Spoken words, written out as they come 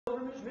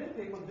pilgrimage. Many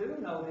people do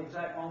know the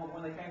exact moment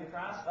when they came to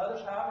Christ.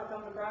 Others, however,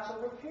 come to Christ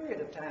over a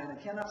period of time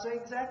and cannot say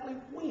exactly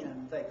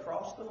when they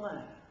crossed the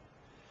line.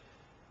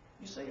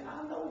 You see,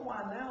 I know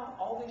why now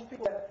all these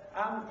people that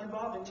I'm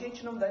involved in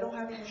teaching them, they don't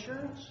have any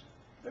assurance.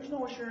 There's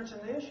no assurance in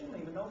this. You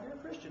don't even know if you're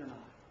a Christian or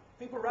not.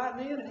 People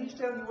writing in and he's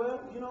telling you,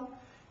 well,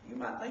 you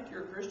might think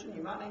you're a Christian.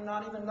 You might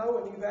not even know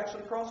if you've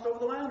actually crossed over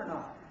the line or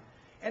not.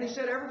 And he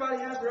said everybody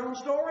has their own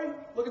story.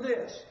 Look at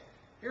this.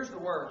 Here's the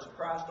words of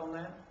Christ on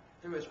that.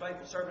 Through his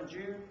faithful servant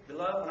Jude,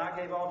 beloved, when I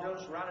gave all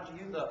diligence to write unto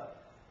you the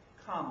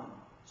common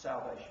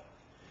salvation.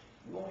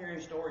 You won't hear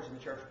any stories in the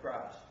Church of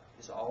Christ.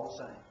 It's all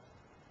the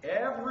same.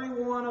 Every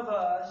one of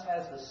us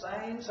has the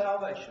same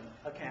salvation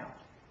account.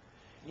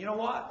 You know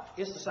what?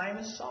 It's the same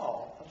as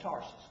Saul of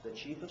Tarsus, the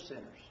chief of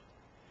sinners.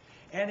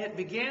 And it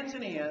begins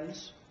and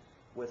ends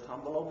with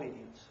humble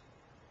obedience.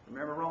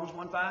 Remember Romans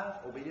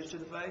 1:5, obedience to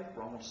the faith.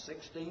 Romans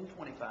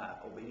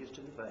 16:25, obedience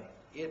to the faith.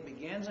 It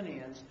begins and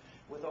ends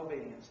with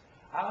obedience.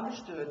 I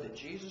understood that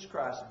Jesus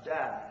Christ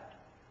died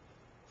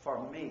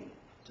for me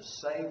to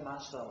save my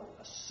soul,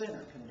 a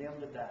sinner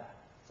condemned to die.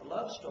 It's a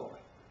love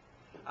story.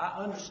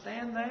 I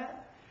understand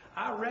that.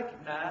 I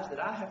recognize that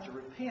I have to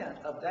repent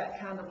of that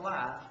kind of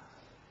life.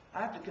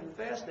 I have to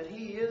confess that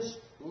He is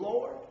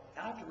Lord.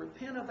 I have to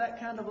repent of that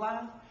kind of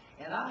life.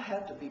 And I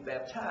have to be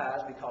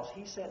baptized because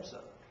He said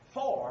so.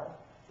 For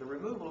the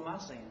removal of my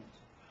sins.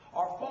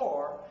 Or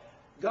for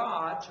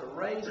God to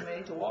raise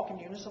me to walk in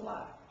newness of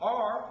life.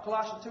 Or,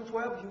 Colossians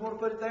 2:12, if you want to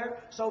put it there,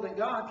 so that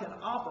God can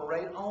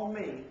operate on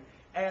me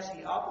as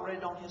He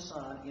operated on His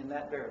Son in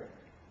that burial.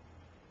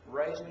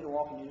 Raise me to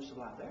walk in newness of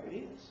life. There it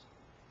is.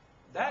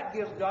 That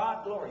gives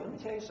God glory. Let me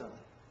tell you something.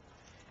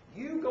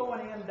 You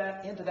going into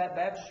that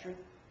baptistry,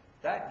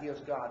 that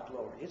gives God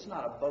glory. It's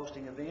not a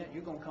boasting event.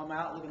 You're going to come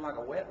out looking like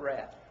a wet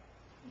rat.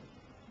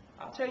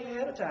 I'll tell you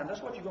ahead of time,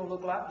 that's what you're going to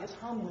look like. It's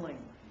humbling.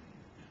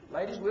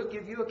 Ladies, we'll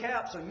give you a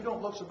cap so you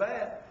don't look so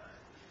bad.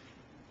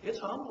 It's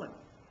humbling.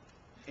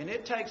 And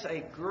it takes a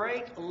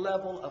great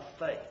level of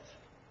faith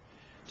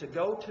to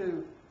go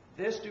to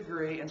this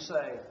degree and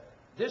say,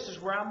 this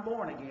is where I'm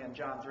born again,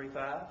 John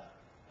 3:5,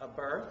 a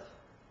birth.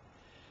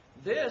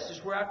 This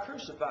is where I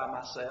crucify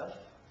myself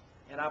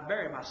and I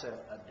bury myself,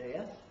 a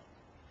death.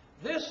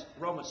 This,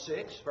 Romans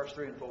 6, verse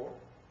 3 and 4.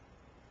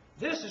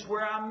 This is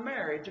where I'm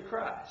married to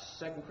Christ,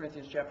 2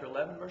 Corinthians chapter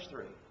 11, verse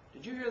 3.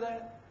 Did you hear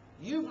that?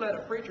 You've let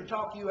a preacher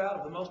talk you out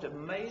of the most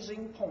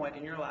amazing point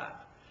in your life.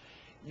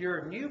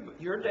 Your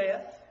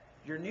death,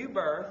 your new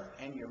birth,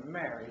 and your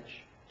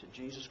marriage to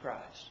Jesus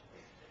Christ.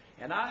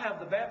 And I have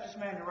the Baptist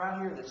manual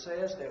right here that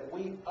says that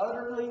we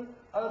utterly,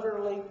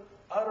 utterly,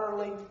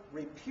 utterly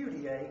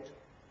repudiate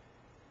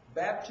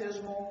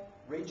baptismal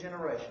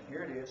regeneration.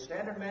 Here it is,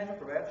 Standard Manual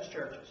for Baptist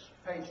Churches,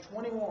 page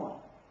 21.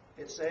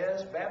 It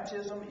says,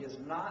 baptism is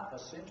not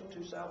essential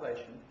to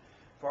salvation,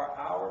 for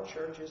our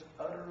churches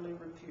utterly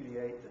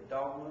repudiate the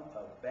dogma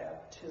of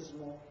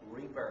baptismal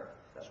rebirth.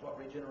 That's what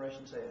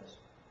regeneration says.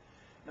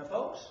 Now,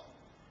 folks,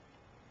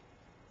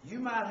 you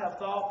might have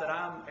thought that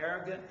I'm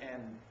arrogant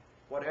and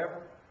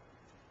whatever,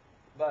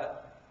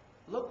 but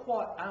look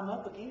what I'm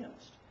up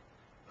against.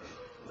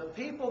 The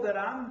people that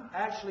I'm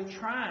actually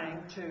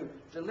trying to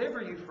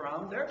deliver you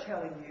from, they're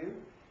telling you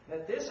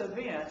that this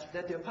event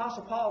that the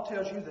Apostle Paul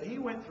tells you that he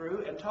went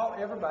through and taught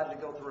everybody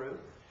to go through,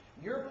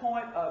 your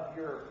point of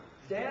your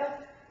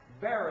death,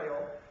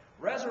 burial,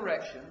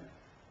 resurrection,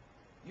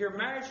 your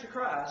marriage to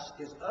Christ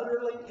is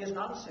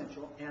not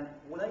essential, and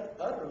they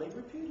utterly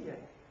repudiate.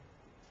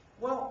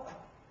 Well,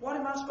 what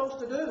am I supposed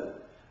to do?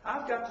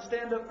 I've got to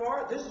stand up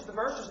for it. This is the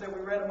verses that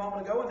we read a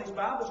moment ago in these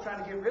Bibles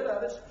trying to get rid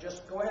of it.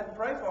 Just go ahead and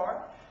pray for it.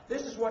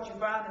 This is what you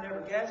find in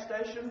every gas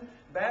station,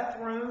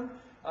 bathroom,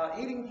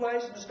 eating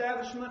place, and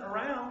establishment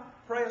around.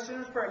 Pray a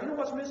sinner's prayer. You know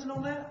what's missing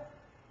on that?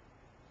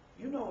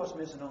 You know what's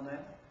missing on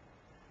that.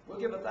 We'll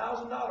give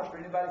 $1,000 for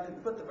anybody who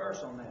can put the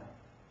verse on that.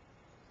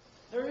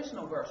 There is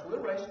no verse. We'll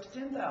raise it to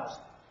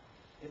 10,000.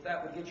 If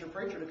that would get your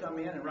preacher to come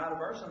in and write a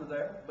verse under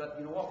there. But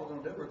you know what we're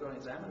going to do? We're going to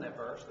examine that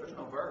verse. There's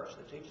no verse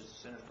that teaches the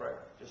sinner's prayer.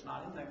 Just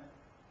not in there.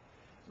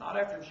 Not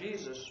after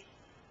Jesus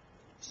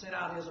sent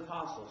out His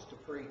apostles to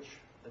preach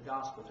the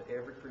gospel to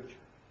every creature.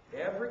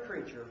 Every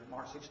creature,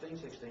 Mark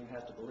 16:16,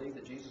 has to believe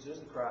that Jesus is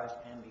the Christ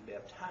and be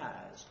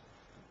baptized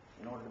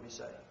in order to be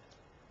saved.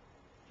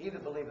 He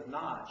that believeth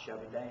not shall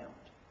be damned.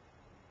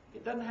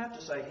 It doesn't have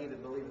to say he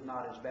that believeth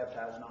not is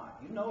baptized not.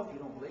 You know if you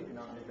don't believe, you're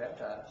not going to be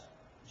baptized.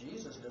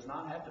 Jesus does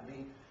not have to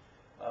be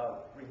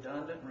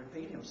redundant and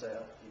repeat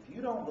Himself. If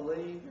you don't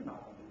believe, you're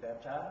not going to be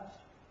baptized.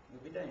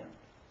 You'll be damned.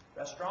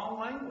 That's strong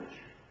language.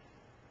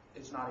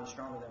 It's not any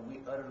stronger than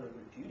we utterly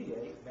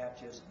repudiate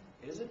baptism,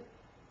 is it?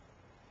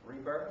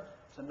 Rebirth.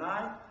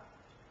 Tonight,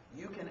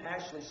 you can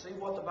actually see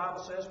what the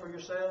Bible says for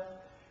yourself.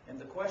 And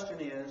the question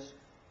is,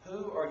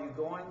 who are you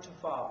going to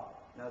follow?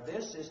 Now,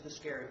 this is the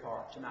scary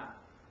part tonight.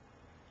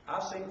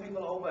 I've seen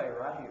people obey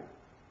right here.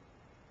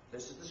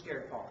 This is the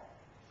scary part.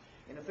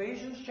 In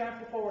Ephesians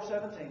chapter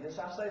 4:17, this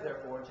I say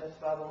therefore, and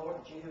testify the Lord,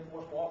 that ye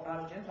henceforth walk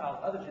not as Gentiles,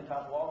 other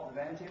Gentiles walk in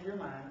the vanity of your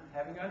mind,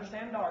 having your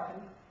understanding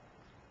darkened,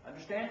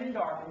 understanding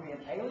darkened, being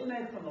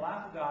alienated from the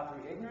life of God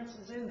through ignorance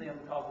is in them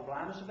because of the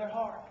blindness of their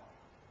heart,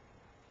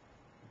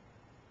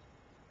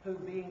 who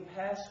being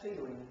past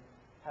feeling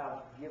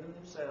have given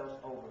themselves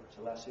over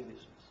to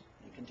lasciviousness.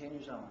 He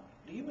continues on.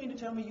 Do you mean to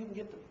tell me you can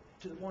get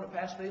to the point of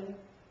past feeling?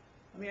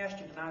 Let me ask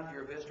you tonight, if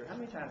you're a visitor, how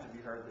many times have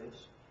you heard this?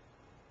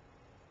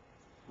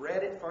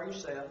 Read it for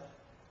yourself.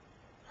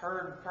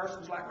 Heard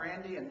persons like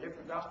Randy and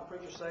different gospel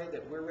preachers say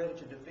that we're ready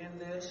to defend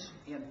this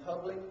in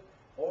public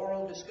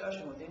oral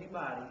discussion with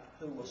anybody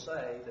who will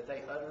say that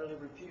they utterly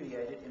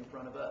repudiate it in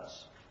front of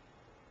us.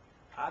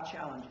 I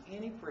challenge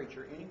any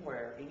preacher,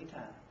 anywhere,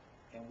 anytime,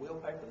 and we'll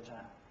pay for the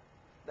time.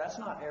 That's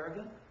not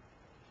arrogant.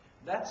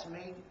 That's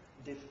me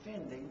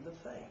defending the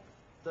faith,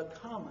 the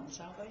common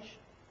salvation.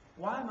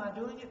 Why am I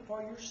doing it?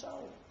 For your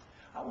soul.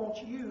 I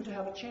want you to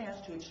have a chance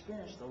to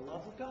experience the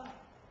love of God.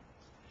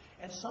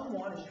 And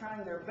someone is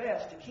trying their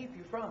best to keep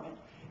you from it,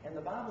 and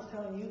the Bible's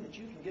telling you that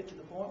you can get to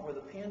the point where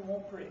the pen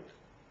won't prick.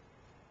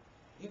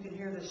 You can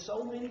hear this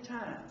so many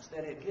times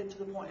that it gets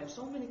to the point, and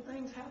so many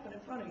things happen in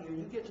front of you, and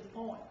you get to the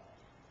point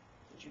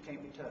that you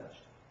can't be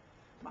touched.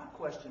 My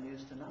question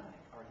is tonight,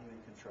 are you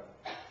in control?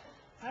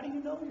 How do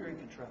you know you're in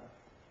control?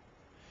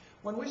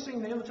 When we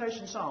sing the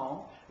invitation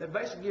song that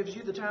basically gives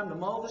you the time to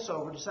mull this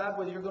over, decide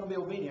whether you're going to be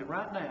obedient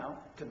right now,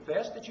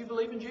 confess that you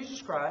believe in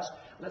Jesus Christ,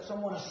 let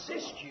someone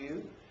assist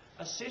you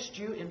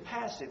in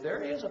passive.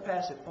 There is a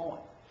passive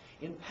point.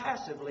 In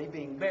passively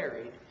being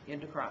buried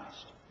into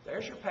Christ.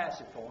 There's your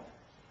passive point.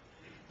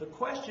 The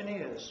question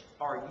is,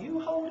 are you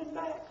holding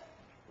back?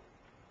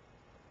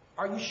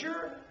 Are you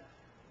sure?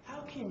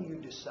 How can you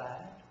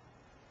decide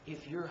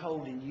if you're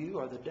holding you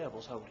or the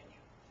devil's holding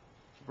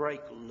you?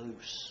 Break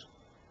loose.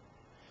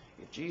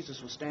 If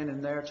Jesus was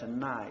standing there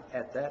tonight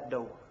at that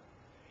door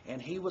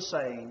and he was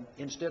saying,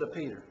 instead of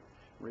Peter,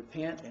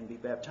 repent and be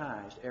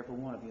baptized, every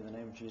one of you, in the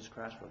name of Jesus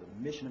Christ, for the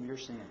remission of your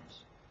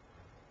sins.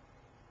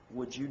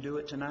 Would you do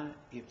it tonight?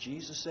 If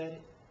Jesus said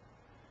it,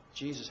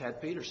 Jesus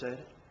had Peter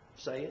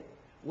say it.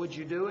 Would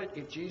you do it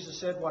if Jesus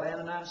said what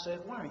Ananias said?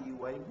 Why are you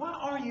waiting? Why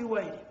are you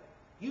waiting?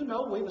 You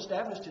know we've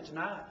established it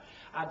tonight.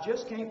 I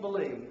just can't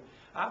believe.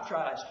 I've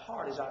tried as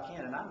hard as I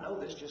can, and I know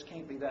this just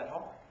can't be that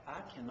hard. I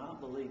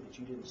cannot believe that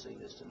you didn't see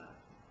this tonight.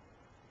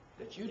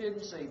 That you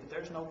didn't see that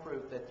there's no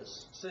proof that the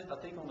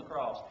thief on the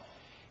cross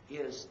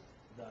is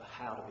the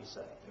how to be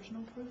saved. There's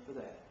no proof of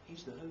that.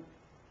 He's the who.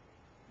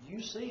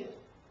 You see it.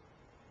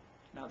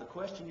 Now the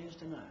question is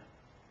tonight,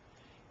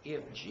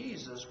 if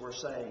Jesus were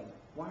saying,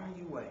 why are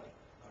you waiting?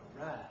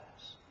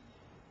 Arise,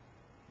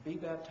 be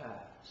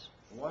baptized,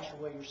 wash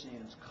away your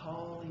sins,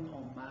 calling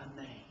on my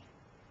name.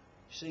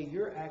 See,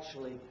 you're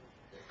actually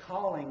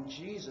calling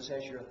Jesus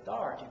as your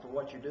authority for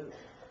what you're doing.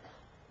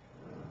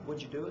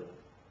 Would you do it?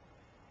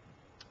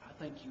 I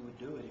think you would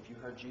do it if you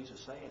heard Jesus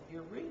say it.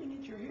 You're reading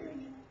it, you're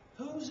hearing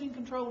it. Who's in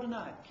control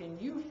tonight? Can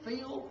you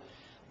feel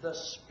the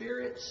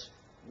Spirit's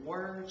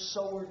word,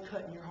 sword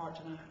cutting your heart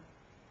tonight?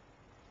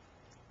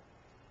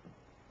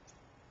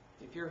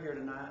 If you're here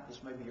tonight, this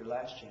may be your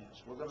last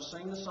chance. We're going to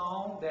sing the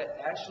song that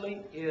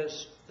actually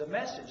is the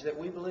message that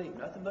we believe.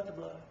 Nothing but the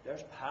blood.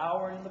 There's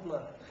power in the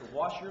blood to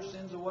wash your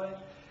sins away.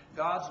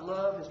 God's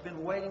love has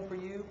been waiting for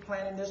you,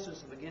 planning this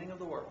since the beginning of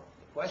the world.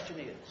 The question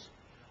is,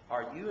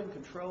 are you in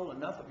control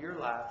enough of your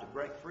life to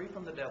break free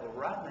from the devil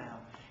right now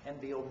and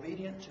be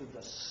obedient to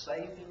the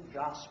saving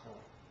gospel?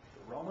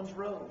 The Romans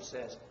road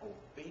says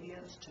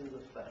obedience to the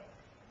faith.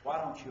 Why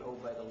don't you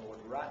obey the Lord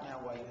right now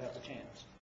while you have the chance?